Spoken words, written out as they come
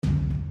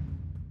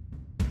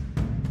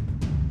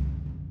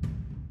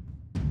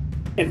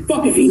And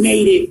fuck if he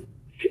made it.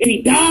 If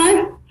he died,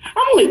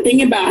 I'm only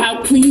thinking about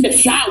how clean the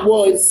shot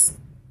was.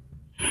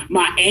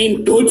 My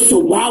aim good, so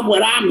why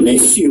would I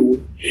miss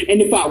you?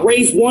 And if I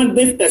raise one,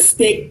 lift the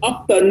stick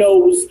up the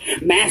nose,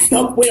 masked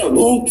up with a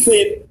long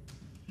clip,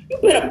 you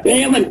better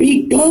bail and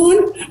be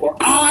gone, or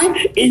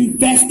I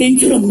invest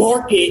into the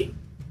market.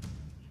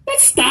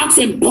 That's stocks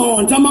and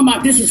bonds. I'm on my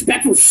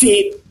disrespectful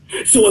shit.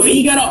 So if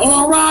he got a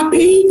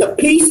R.I.P., the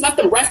peace, let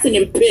them resting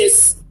in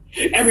piss.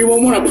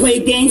 Everyone wanna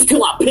play games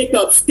till I pick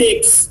up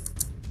sticks.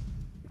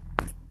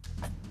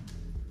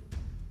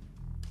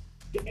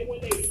 And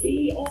when they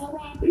see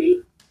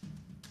R.I.P.,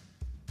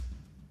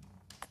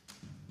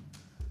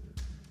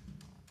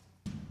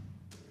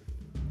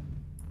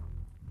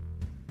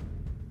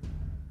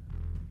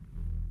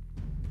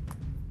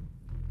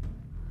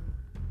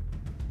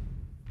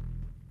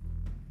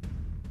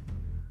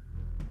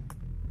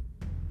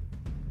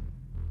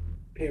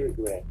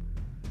 paragraph.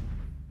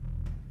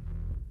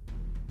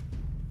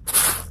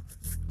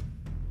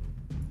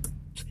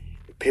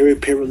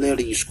 Parallel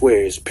to you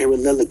squares,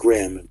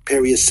 parallelogram,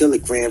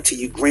 paracelegram to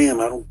you gram.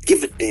 I don't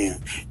give a damn.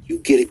 You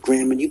get a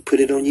gram and you put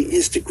it on your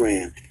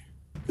Instagram.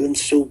 Gun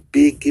so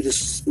big it'll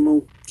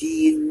smoke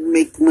and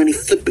make money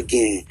flip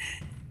again.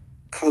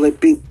 Call it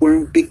big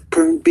worm, big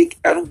perm, big.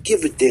 I don't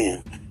give a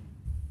damn.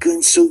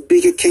 Gun so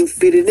big I can't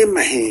fit it in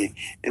my hand.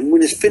 And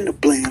when it's finna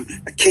blam,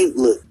 I can't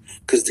look.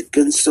 Cause the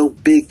gun's so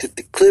big that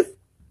the clip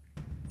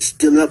is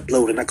still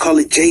uploading. I call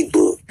it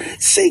J-Book.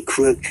 Say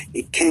crook,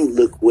 it can't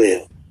look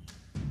well.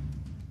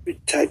 The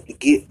type to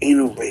get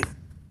anal rape,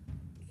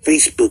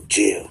 Facebook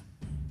jail.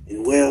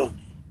 And well,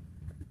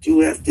 you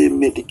have to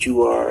admit that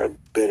you are a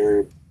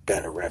better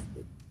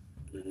rapper.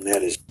 And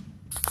that is